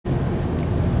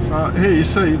So here you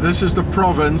see, this is the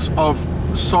province of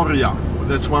Soria.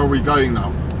 That's where we're going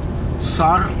now.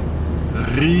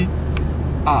 Sar-ri-a.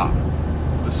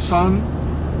 The son,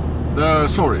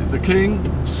 the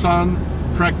king, son,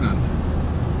 pregnant.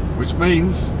 Which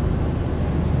means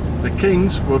the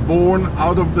kings were born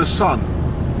out of the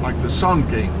sun, like the Sun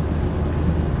King,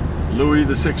 Louis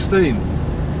XVI,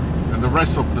 and the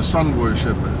rest of the sun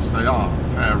worshippers, they are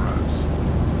pharaohs.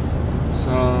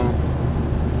 So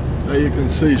there you can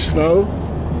see snow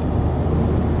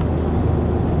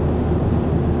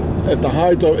at the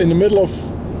height of, in the middle of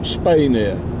Spain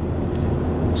here.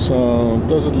 So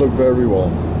doesn't look very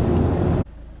well.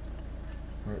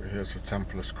 Here's the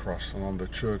Templar's cross and on the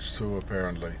church too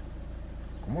apparently.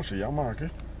 ¿Cómo se llama aquí?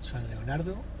 San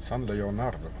Leonardo. San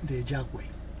Leonardo. De Yahweh.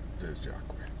 De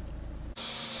Yahweh.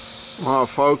 Well,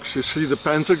 folks, you see the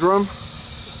pentagram?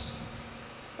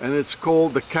 And it's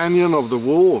called the Canyon of the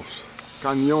Wolves.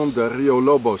 Cañón de Río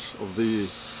Lobos, of the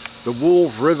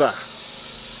Wolf River.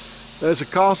 There's a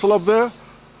castle up there.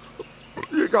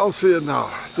 You can't see it now.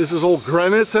 This is all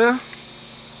granite here.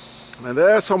 And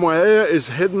there, somewhere here, is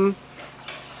hidden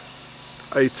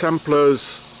a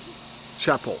Templar's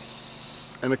chapel.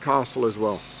 And a castle as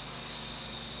well.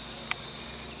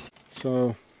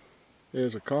 So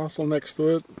there's a castle next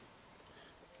to it.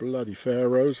 Bloody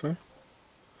pharaohs, huh?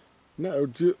 No,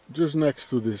 just next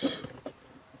to this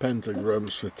pentagram,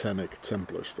 Satanic,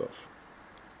 Templar stuff.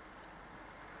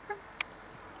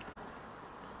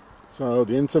 So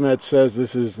the internet says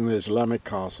this is an Islamic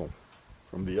castle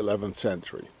from the 11th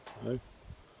century. Right?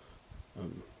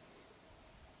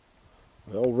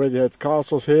 They already had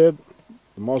castles here,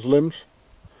 the Muslims.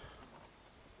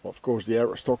 Of course, the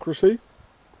aristocracy,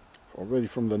 already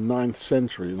from the 9th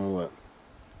century, you know that.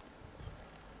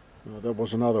 That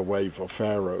was another wave of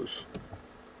pharaohs.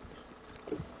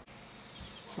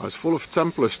 Well, it's full of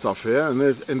Templar stuff here, and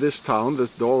in this town,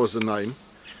 this door was the name.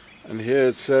 And here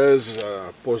it says,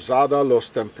 Posada los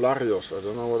Templarios. I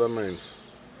don't know what that means.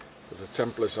 But the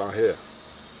Templars are here.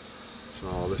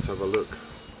 So let's have a look.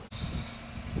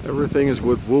 Everything is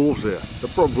with wolves here. They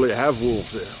probably have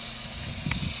wolves here.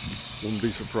 Wouldn't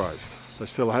be surprised. They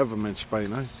still have them in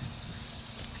Spain, eh?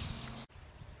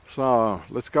 So,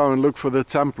 let's go and look for the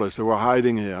Templars that were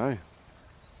hiding here, eh?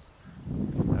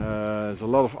 There's a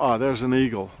lot of... Ah, there's an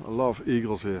eagle. A lot of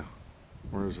eagles here.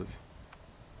 Where is it?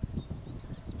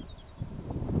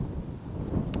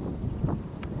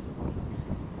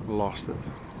 Lost it.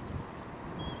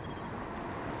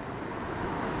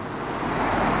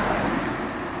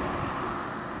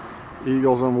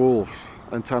 Eagles and wolves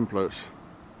and Templars.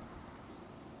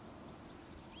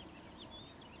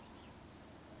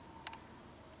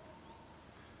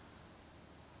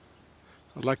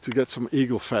 I'd like to get some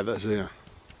eagle feathers here.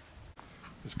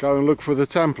 Let's go and look for the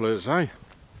Templars, eh?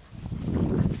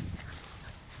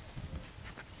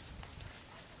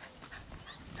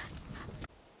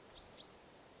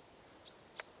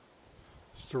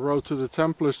 It's the road to the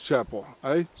Templars chapel,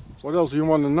 eh? What else do you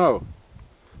want to know?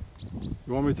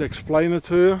 You want me to explain it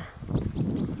to you?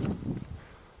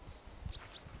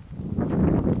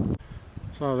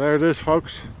 So there it is,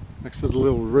 folks, next to the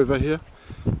little river here.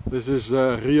 This is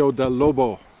Rio del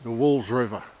Lobo, the Wolves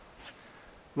River.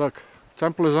 Look,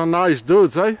 Templars are nice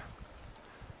dudes, eh?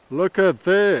 Look at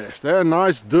this, they're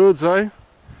nice dudes, eh?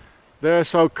 They're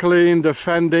so clean,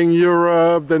 defending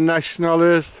Europe, the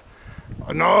nationalists.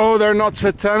 No, they're not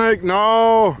satanic,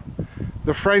 no!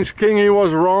 The French king, he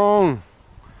was wrong.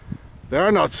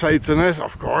 They're not Satanists,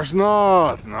 of course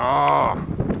not, no.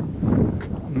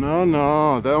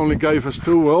 No, they only gave us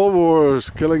 2 world wars,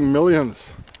 killing millions.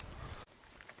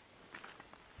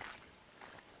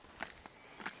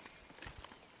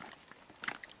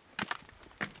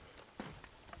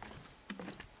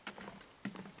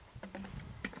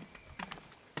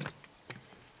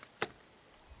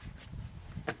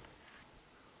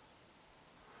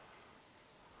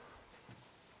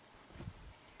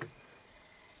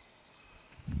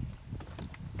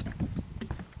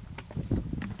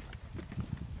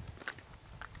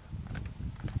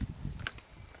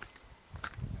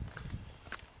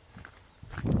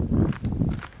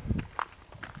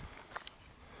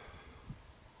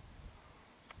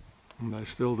 And they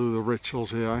still do the rituals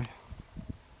here, eh?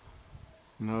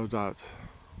 No doubt.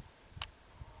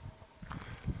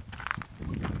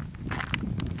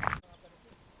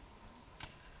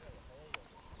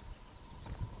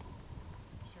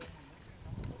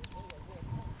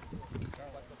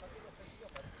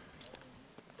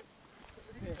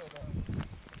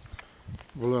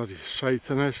 Bloody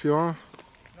Satanist you are.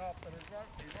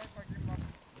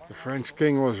 The French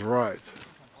king was right.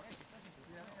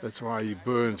 That's why he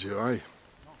burned you, eh?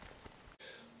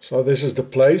 So this is the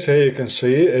place. Here you can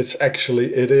see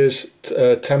it is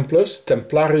Templars,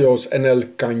 Templarios en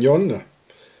el Cañón,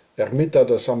 Ermita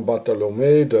de San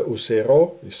Bartolomé de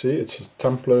Usero. You see, it's a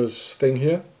Templars thing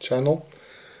here, channel.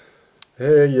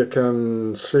 Here you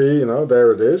can see, you know,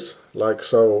 there it is, like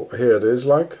so. Here it is,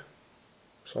 like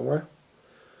somewhere.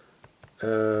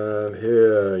 And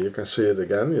here you can see it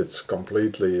again. It's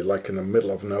completely like in the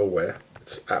middle of nowhere.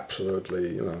 It's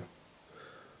absolutely, you know.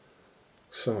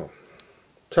 So,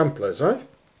 Templars, eh?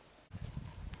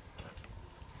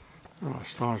 Oh, it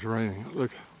starts raining.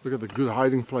 Look at the good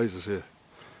hiding places here.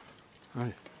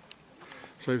 Hey.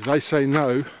 So if they say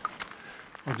no,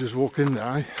 I'll just walk in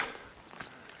there, eh?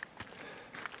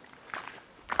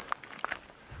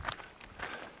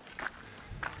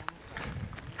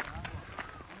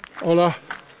 Hola.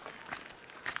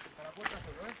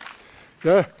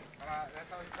 Yeah.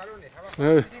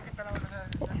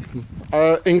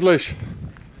 English.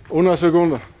 Una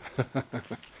segunda.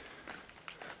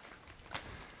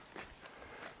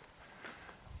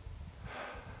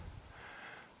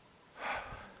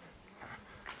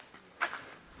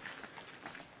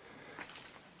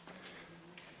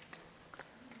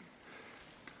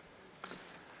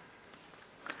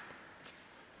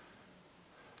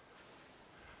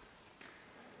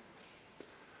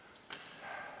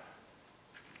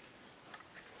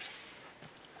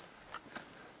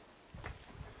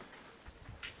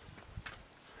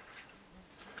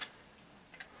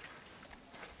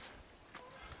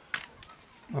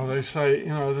 Well, they say, you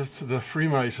know, the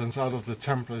Freemasons out of the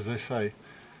Templars, they say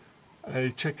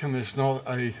a chicken is not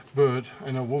a bird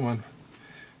and a woman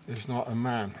is not a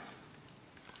man.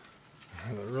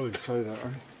 They really say that,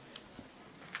 eh?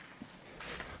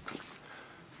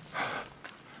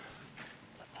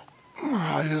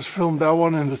 I just filmed that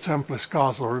one in the Templars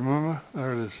castle, remember?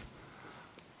 There it is.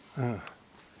 Yeah.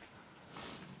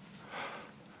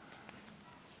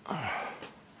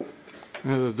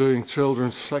 Yeah, they're doing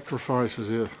children's sacrifices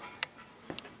here.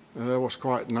 And that was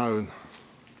quite known.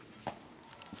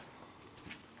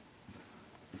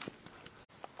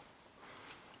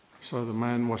 So the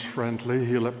man was friendly,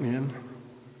 he let me in,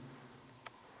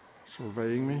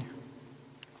 surveying me.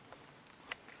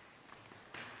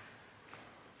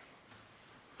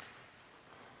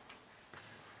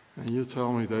 And you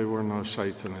tell me they were no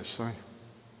Satanists, eh?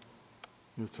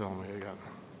 You tell me again.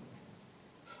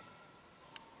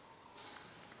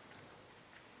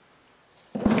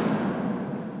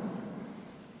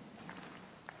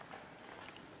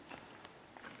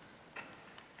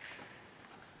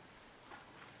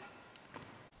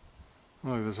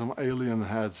 Look, there's some alien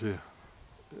heads here.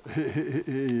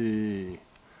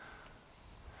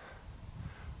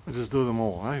 I just do them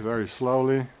all, eh? Very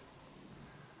slowly.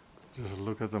 Just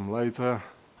look at them later.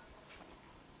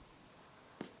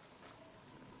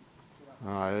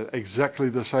 Exactly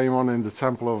the same one in the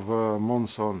Temple of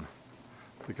Monson,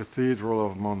 the Cathedral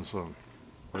of Monson,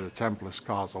 where the Templars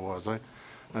castle was, eh?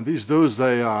 And these dudes,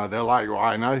 they're like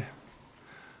wine, eh?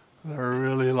 They're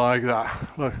really like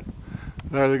that. Look,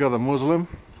 there they got a Muslim.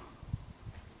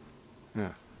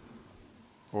 Yeah.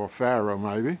 Or Pharaoh,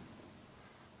 maybe.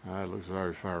 It looks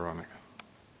very pharaonic.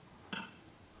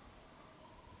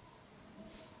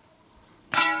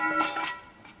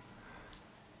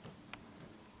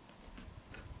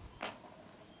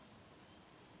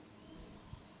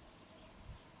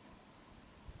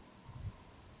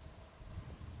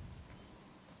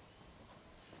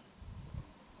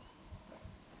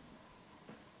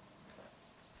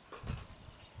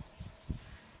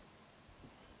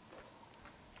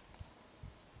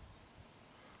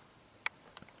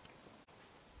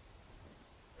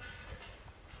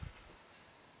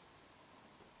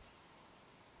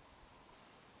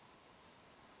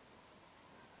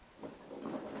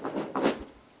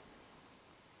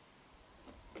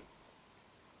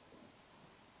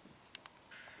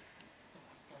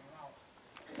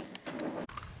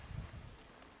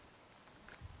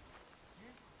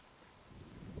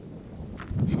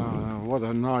 So, what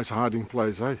a nice hiding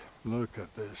place, eh? Look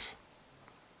at this.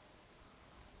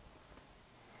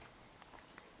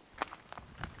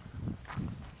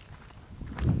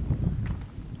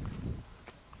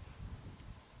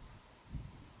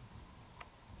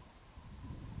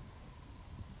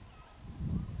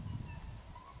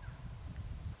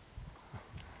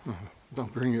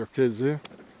 Don't bring your kids here.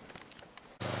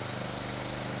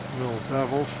 Little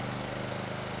devils.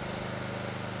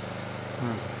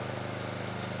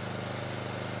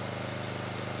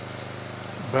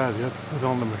 It's bad, you have to put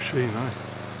on the machine, eh?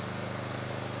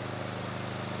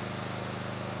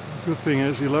 The good thing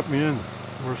is he let me in.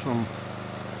 We're some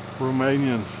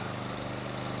Romanians.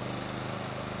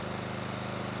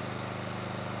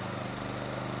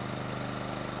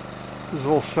 This is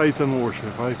all Satan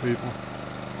worship, eh, people?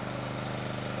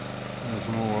 There's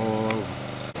more all over.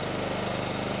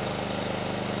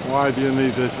 Why do you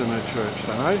need this in a church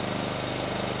then, eh?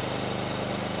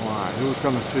 Why? Who's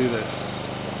going to see this?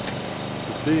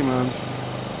 The demons,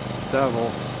 the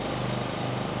devil.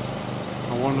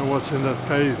 I wonder what's in that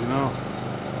cave, you know?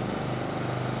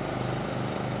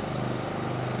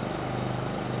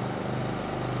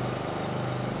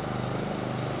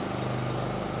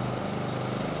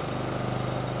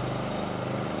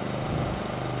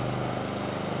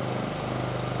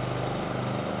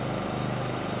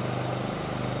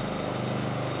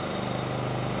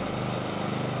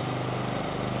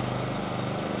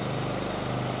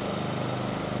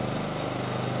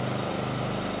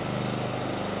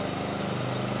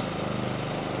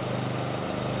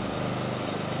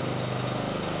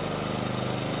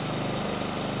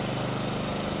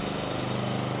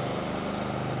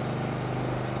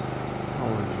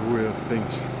 Weird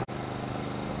things.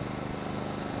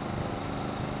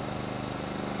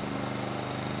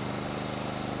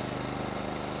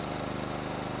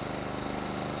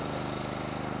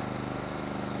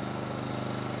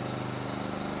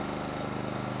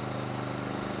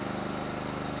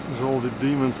 There's all the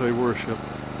demons they worship.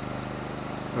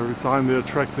 Every time they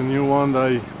attract a new one,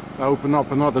 they open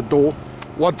up another door.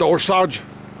 What door, Sarge?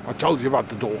 I told you about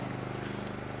the door.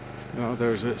 You know,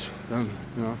 there's this. Then,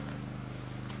 you know.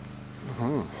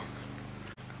 Oh,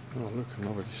 look,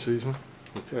 nobody sees me.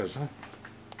 Who cares, huh?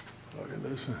 Look at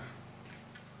this.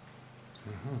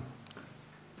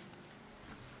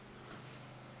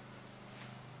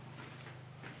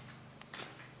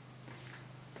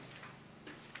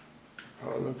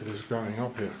 Oh, look at this going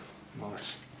up here.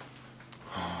 Nice.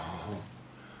 Oh.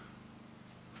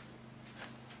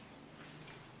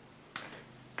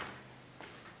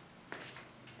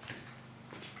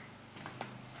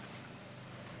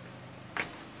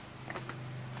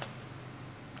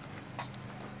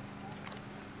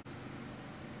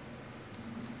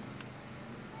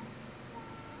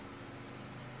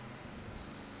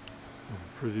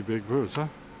 Pretty big birds, huh?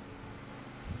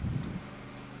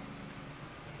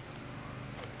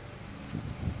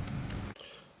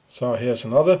 So here's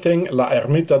another thing, La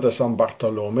Ermita de San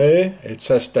Bartolomé. It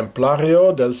says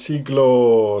Templario del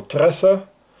siglo XIII.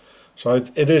 So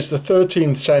it is the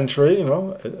 13th century, you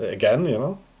know, again, you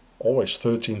know, always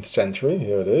 13th century,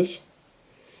 here it is.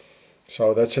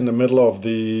 So that's in the middle of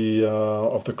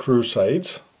the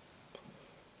Crusades.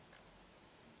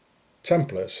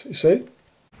 Templars, you see?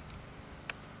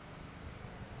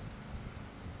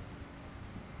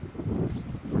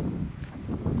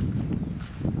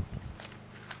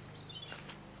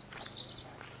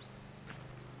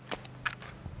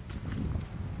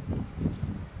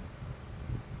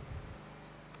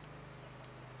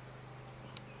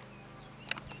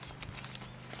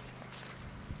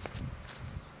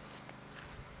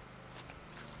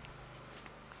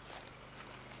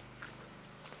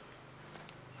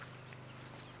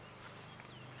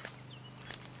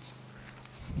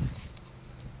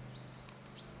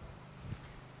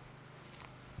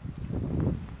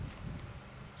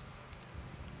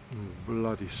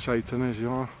 Bloody Satan is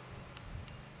you.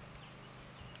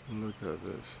 Look at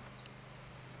this.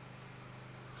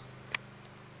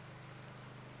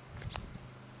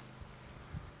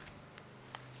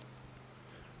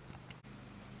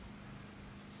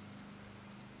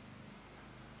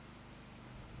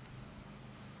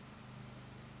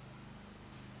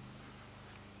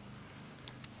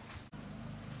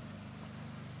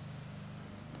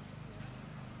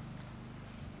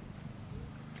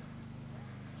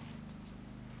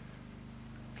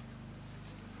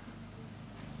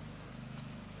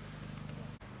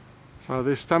 So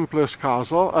this Templars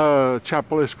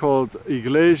chapel is called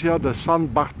Iglesia de San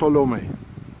Bartolomé.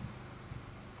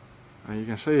 And you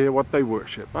can see here what they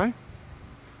worship, eh?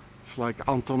 It's like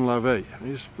Anton LaVey.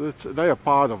 They are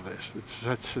part of this. It's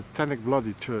a satanic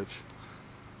bloody church.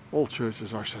 All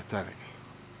churches are satanic.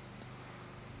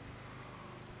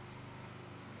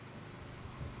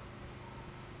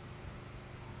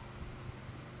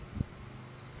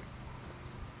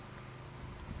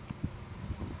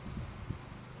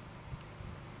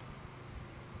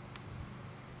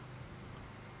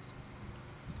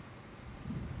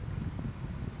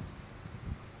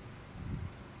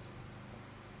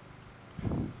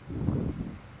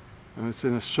 And it's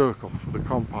in a circle for the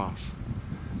compass.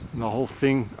 And the whole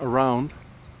thing around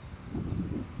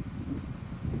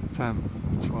 10,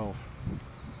 12.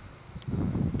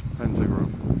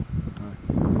 Pentagram.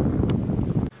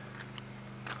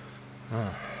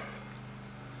 Right.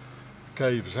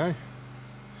 Caves, eh?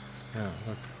 Yeah,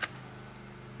 look.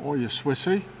 Or your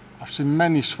Swissy. I've seen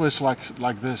many Swiss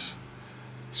like this,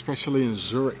 especially in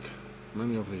Zurich,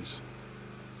 many of these.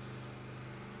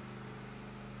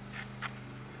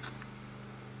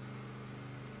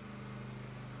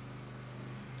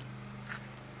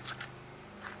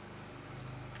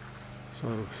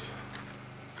 So,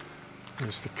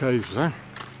 there's the caves, eh?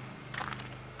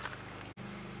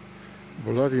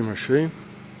 Bloody machine.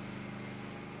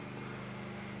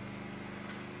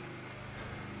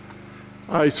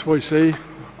 Hey Swissy,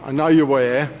 I know you were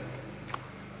here.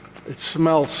 It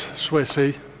smells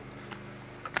Swissy.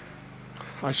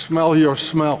 I smell your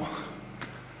smell.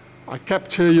 I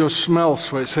capture your smell,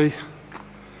 Swissy.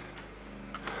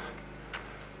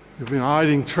 You've been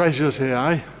hiding treasures here,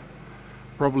 eh?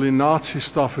 Probably Nazi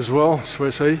stuff as well,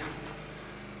 Swissy.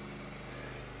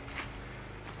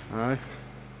 Aye.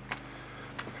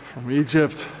 From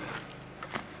Egypt.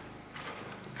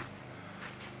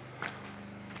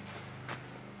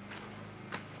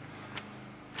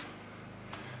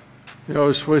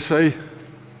 Yo, Swissy.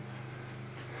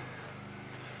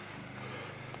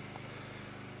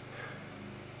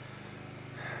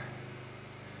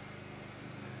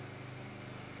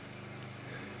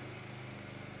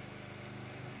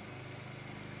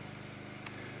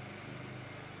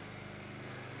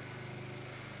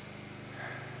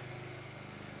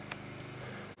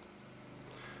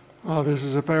 Oh, this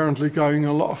is apparently going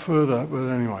a lot further, but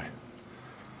anyway.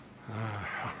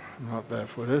 I'm not there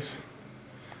for this.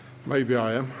 Maybe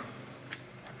I am.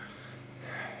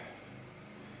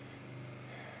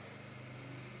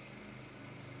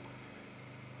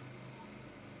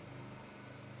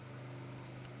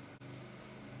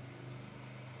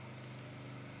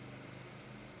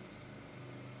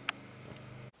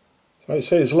 So you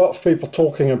see, there's a lot of people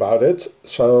talking about it.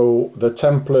 So the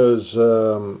Templars,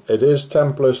 it is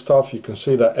Templar stuff. You can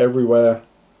see that everywhere.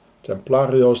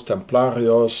 Templarios,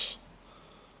 Templarios.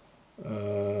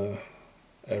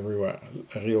 Everywhere.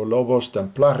 Rio Lobos,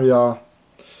 Templaria.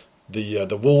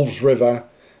 The Wolves River.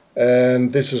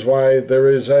 And this is why there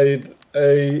is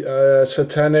a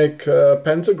satanic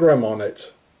pentagram on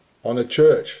it. On a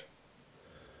church.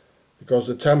 Because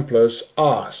the Templars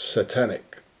are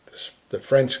satanic. The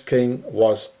French king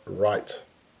was right.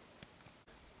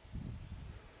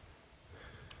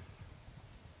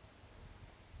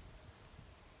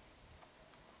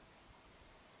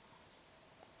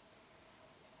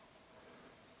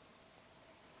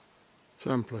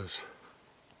 Templars.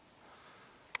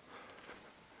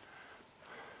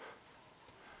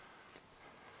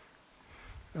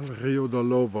 El Rio del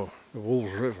Lobo, the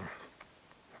Wolves River.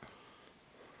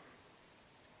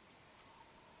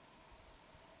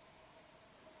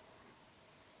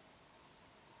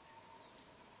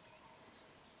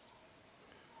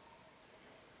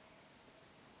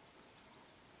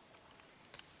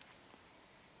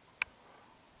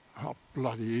 Oh,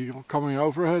 bloody eagle coming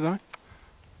overhead, eh?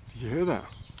 Did you hear that?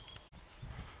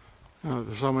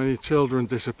 There's so many children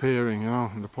disappearing, you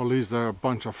know, and the police, they're a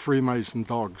bunch of Freemason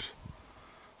dogs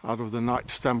out of the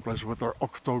Knights Templars with their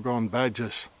octagon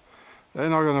badges. They're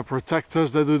not going to protect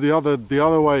us, they do the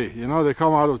other way, you know, they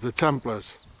come out of the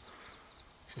Templars.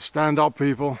 So stand up,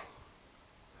 people.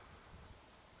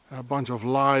 They're a bunch of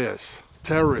liars,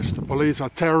 terrorists. The police are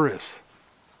terrorists.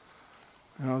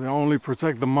 You know, they only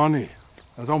protect the money.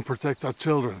 They don't protect our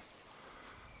children.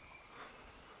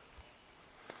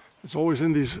 It's always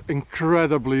in these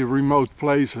incredibly remote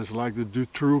places like the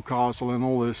Dutroux Castle and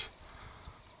all this.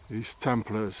 These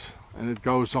Templars. And it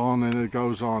goes on and it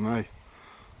goes on, eh?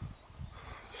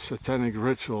 Satanic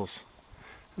rituals.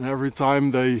 And every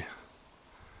time they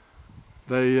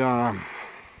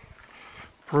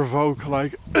provoke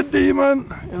like a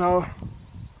demon, you know,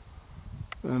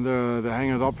 and they hang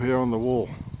it up here on the wall.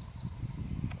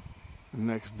 The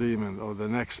next demon or the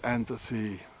next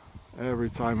entity, every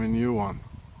time a new one.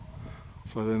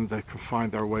 So then they can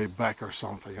find their way back or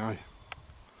something, eh?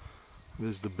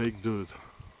 This is the big dude.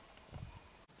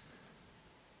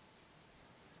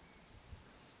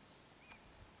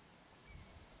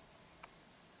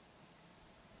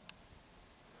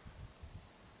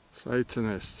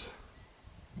 Satanists.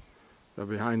 They're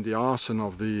behind the arson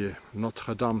of the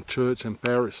Notre Dame Church in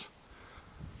Paris.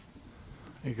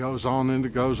 It goes on and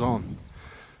it goes on.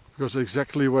 Because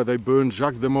exactly where they burned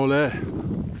Jacques de Molay.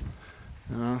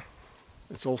 You know?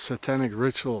 It's all satanic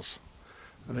rituals.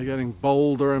 And they're getting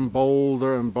bolder and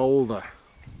bolder and bolder.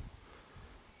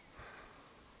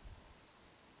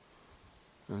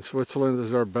 And Switzerland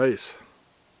is their base.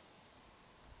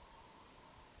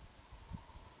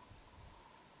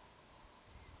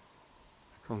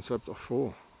 Concept of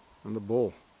 4. And the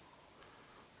ball.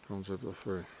 Concept of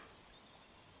 3.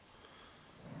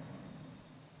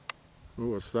 Oh,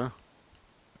 what's that?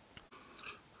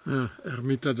 Yeah,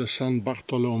 Ermita de San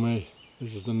Bartolome.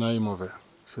 This is the name of it.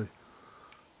 See?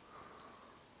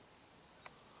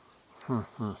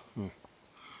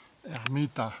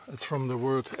 Ermita. It's from the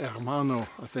word hermano,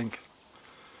 I think.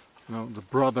 You know, the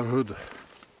brotherhood.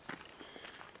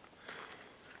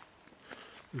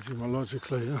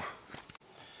 Etymologically, yeah.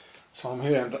 So I'm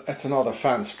here at another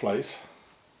fan's place.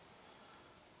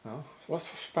 Oh,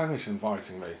 what's Spanish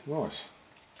inviting me? Nice.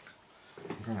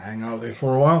 I'm gonna hang out there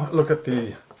for a while. Look at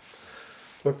the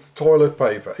toilet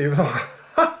paper. Even on,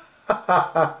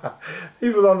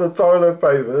 even on the toilet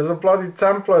paper, there's a bloody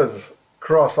Templar's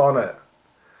cross on it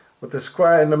with the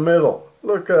square in the middle.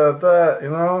 Look at that, you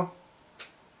know.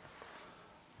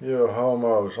 You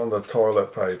homos on the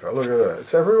toilet paper. Look at that.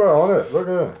 It's everywhere on it. Look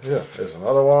at it. Yeah, there's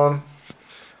another one.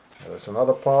 There's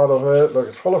another part of it. Look,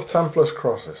 it's full of Templars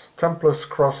crosses. Templars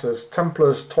crosses.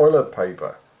 Templars toilet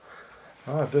paper.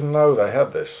 Oh, I didn't know they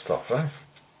had this stuff, eh?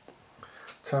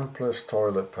 Templars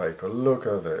toilet paper. Look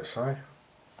at this, eh?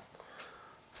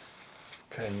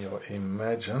 Can you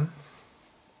imagine?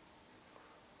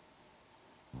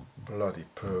 Bloody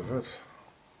pervert.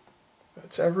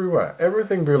 It's everywhere.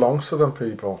 Everything belongs to them,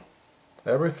 people.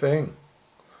 Everything.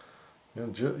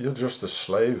 You're just a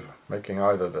slave, making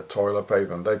either the toilet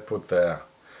paper and they put their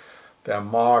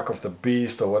mark of the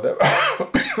beast or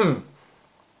whatever.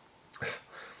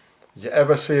 You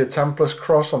ever see a Templar's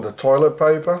cross on the toilet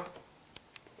paper?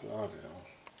 Bloody hell.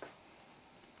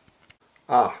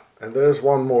 Ah, and there's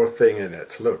one more thing in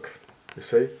it. Look, you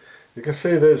see? You can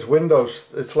see there's windows.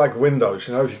 It's like windows,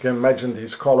 you know, if you can imagine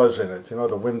these colors in it, you know,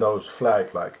 the Windows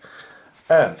flag like.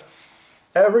 And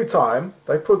every time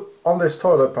they put on this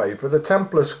toilet paper the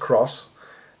Templar's cross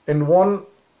in one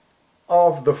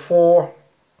of the 4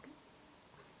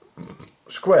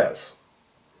 squares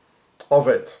of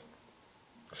it.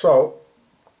 So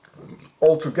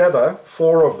altogether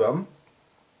 4 of them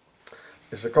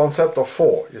is the concept of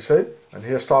 4, you see? And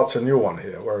here starts a new one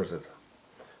here. Where is it?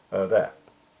 There.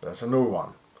 There's a new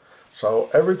one. So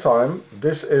every time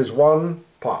this is one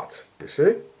part, you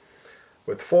see?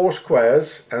 With 4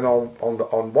 squares, and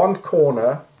on one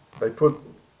corner they put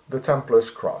the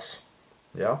Templar's cross.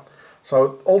 Yeah.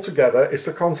 So altogether it's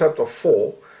the concept of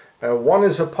 4, and 1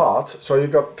 is a part, so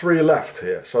you've got 3 left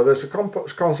here. So there's a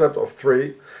concept of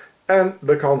 3 and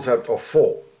the concept of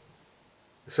 4.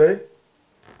 You see?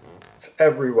 It's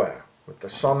everywhere with the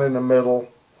sun in the middle.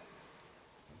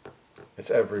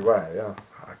 It's everywhere. Yeah.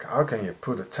 How can you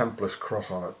put a Templar's cross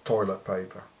on a toilet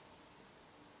paper?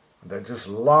 They just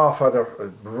laugh at us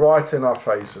right in our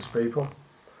faces, people.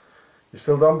 You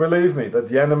still don't believe me that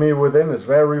the enemy within is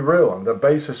very real and the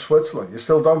base is Switzerland. You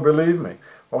still don't believe me?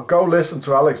 Well, go listen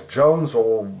to Alex Jones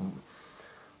or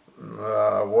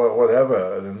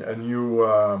whatever,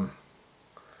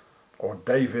 or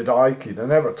David Icke. They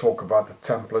never talk about the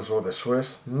Templars or the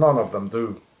Swiss. None of them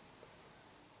do.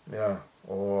 Yeah,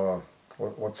 or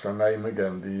what's her name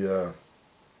again?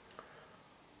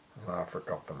 I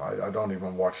forgot them. I don't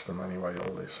even watch them anyway,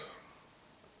 all this.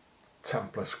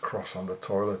 Templar's cross on the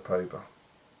toilet paper.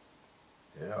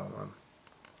 Yeah, man.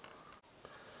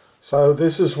 So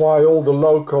this is why all the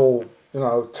local, you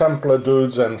know, Templar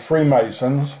dudes and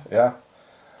Freemasons, yeah,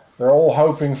 they're all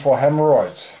hoping for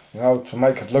hemorrhoids, you know, to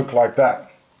make it look like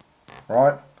that,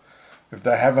 right? If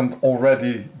they haven't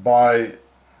already by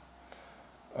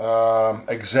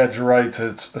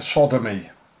exaggerated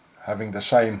sodomy, having the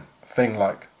same thing,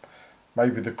 like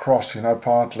maybe the cross, you know,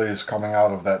 partly is coming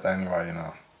out of that anyway, you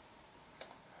know,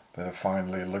 that it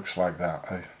finally looks like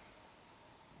that, eh?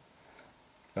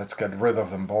 Let's get rid of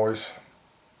them, boys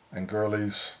and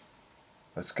girlies.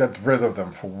 Let's get rid of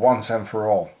them for once and for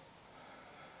all.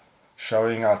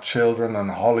 Showing our children in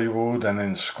Hollywood and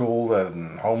in school that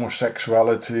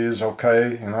homosexuality is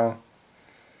okay, you know.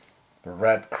 The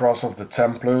red cross of the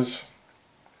Templars.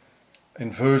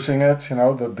 Inversing it, you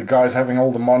know, the guys having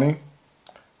all the money.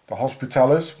 The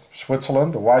Hospitalis,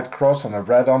 Switzerland, the white cross and the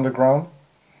red underground.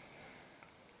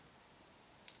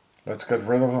 Let's get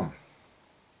rid of them.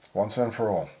 Once and for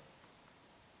all.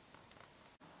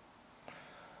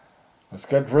 Let's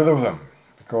get rid of them,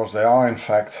 because they are in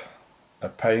fact a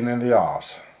pain in the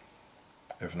arse,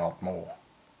 if not more.